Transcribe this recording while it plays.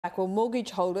Well,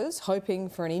 mortgage holders hoping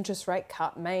for an interest rate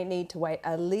cut may need to wait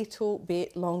a little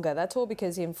bit longer. That's all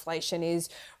because inflation is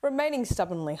remaining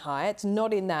stubbornly high. It's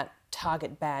not in that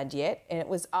target band yet, and it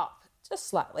was up just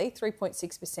slightly,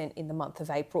 3.6% in the month of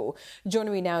April.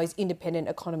 Joining me now is independent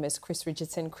economist Chris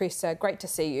Richardson. Chris, great to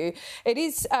see you. It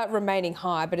is remaining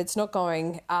high, but it's not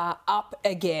going up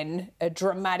again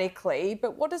dramatically.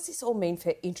 But what does this all mean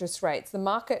for interest rates? The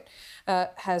market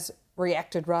has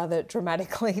reacted rather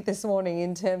dramatically this morning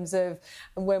in terms of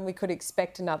when we could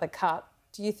expect another cut.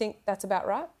 Do you think that's about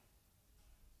right?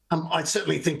 I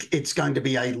certainly think it's going to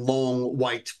be a long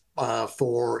wait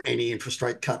for any interest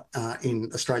rate cut in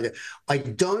Australia. I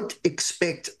don't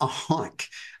expect a hike.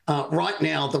 Right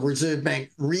now, the Reserve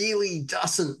Bank really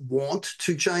doesn't want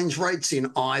to change rates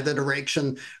in either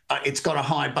direction. It's got a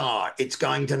high bar. It's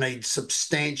going to need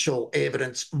substantial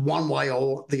evidence one way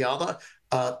or the other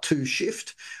to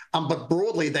shift. But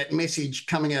broadly, that message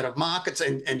coming out of markets,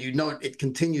 and you note it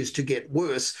continues to get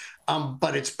worse,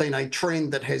 but it's been a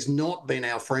trend that has not been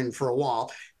our friend for a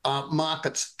while.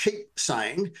 Markets keep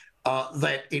saying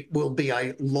that it will be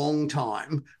a long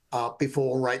time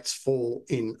before rates fall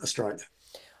in Australia.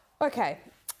 Okay,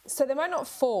 so they might not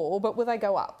fall, but will they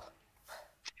go up?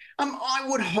 I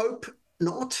would hope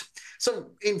not.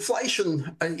 So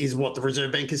inflation is what the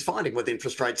Reserve Bank is fighting with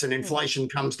interest rates, and inflation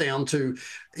comes down to,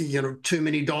 too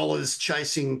many dollars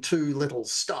chasing too little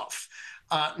stuff.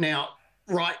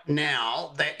 Right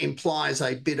now, that implies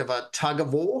a bit of a tug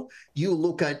of war. You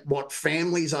look at what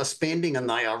families are spending, and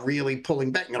they are really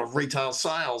pulling back. Retail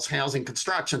sales, housing,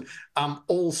 construction,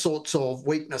 all sorts of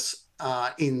weakness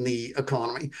in the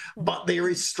economy. But there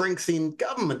is strength in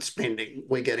government spending.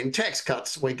 We're getting tax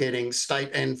cuts. We're getting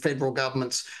state and federal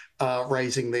governments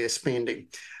raising their spending.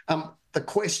 The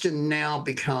question now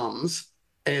becomes,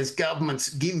 as governments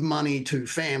give money to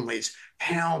families,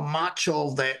 how much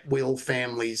of that will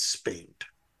families spend?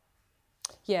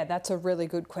 Yeah, that's a really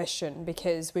good question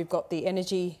because we've got the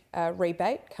energy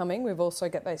rebate coming. We've also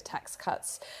got those tax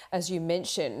cuts, as you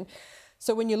mentioned.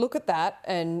 So when you look at that,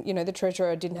 and, the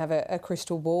Treasurer didn't have a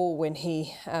crystal ball when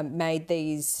he made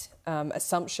these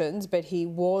assumptions, but he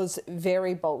was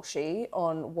very bullish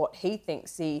on what he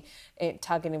thinks the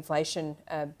target inflation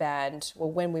band,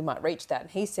 well, when we might reach that. And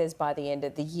he says by the end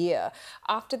of the year.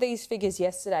 After these figures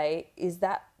yesterday, is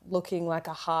that looking like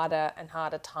a harder and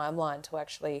harder timeline to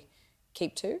actually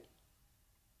keep to?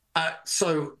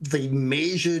 So the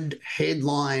measured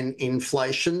headline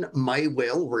inflation may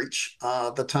well reach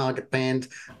the target band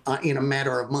in a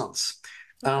matter of months.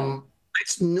 Okay.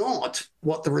 It's not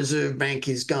what the Reserve Bank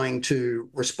is going to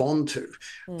respond to.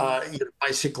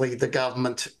 Basically, the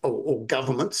government or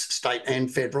governments, state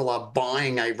and federal, are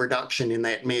buying a reduction in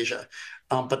that measure.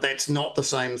 But that's not the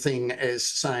same thing as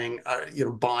saying,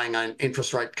 buying an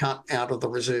interest rate cut out of the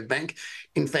Reserve Bank.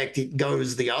 In fact, it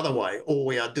goes the other way. All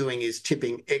we are doing is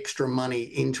tipping extra money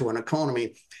into an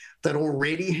economy that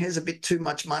already has a bit too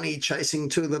much money chasing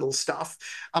too little stuff.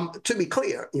 To be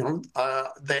clear,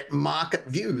 that market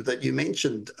view that you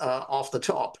mentioned off the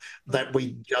top, that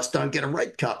we just don't get a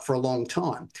rate cut for a long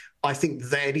time, I think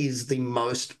that is the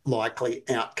most likely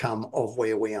outcome of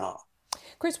where we are.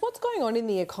 Chris, what's going on in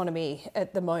the economy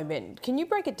at the moment? Can you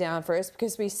break it down for us?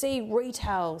 Because we see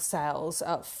retail sales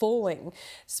falling.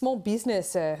 Small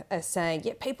business are saying,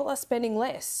 yeah, people are spending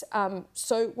less.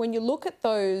 So when you look at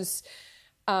those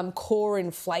core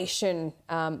inflation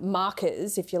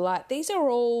markers, if you like, these are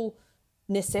all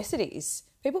necessities.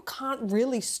 People can't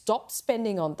really stop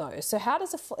spending on those. So how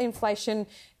does inflation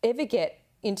ever get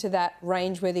into that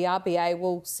range where the RBA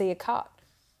will see a cut?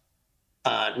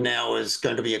 Now is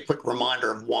going to be a quick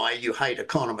reminder of why you hate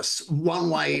economists. One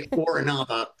way or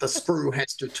another, the screw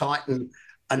has to tighten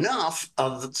enough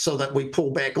so that we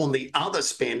pull back on the other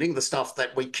spending, the stuff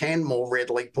that we can more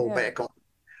readily pull back on,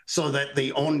 so that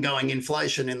the ongoing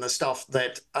inflation in the stuff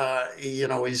that,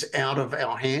 is out of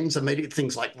our hands, immediate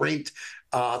things like rent,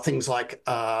 things like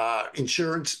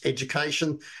insurance,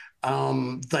 education,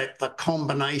 that the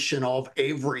combination of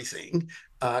everything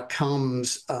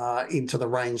comes into the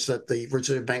range that the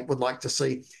Reserve Bank would like to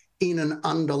see in an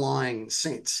underlying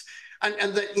sense.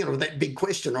 And that, that big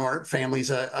question, all right, families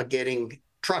are getting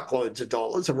truckloads of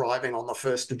dollars arriving on the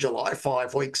 1st of July,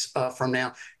 5 weeks from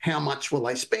now. How much will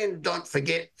they spend? Don't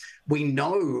forget, we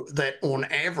know that on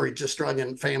average,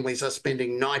 Australian families are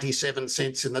spending 97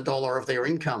 cents in the dollar of their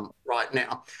income right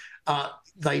now.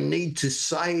 They need to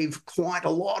save quite a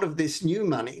lot of this new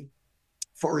money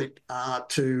for it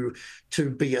to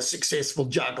be a successful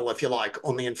juggle, if you like,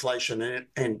 on the inflation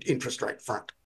and interest rate front.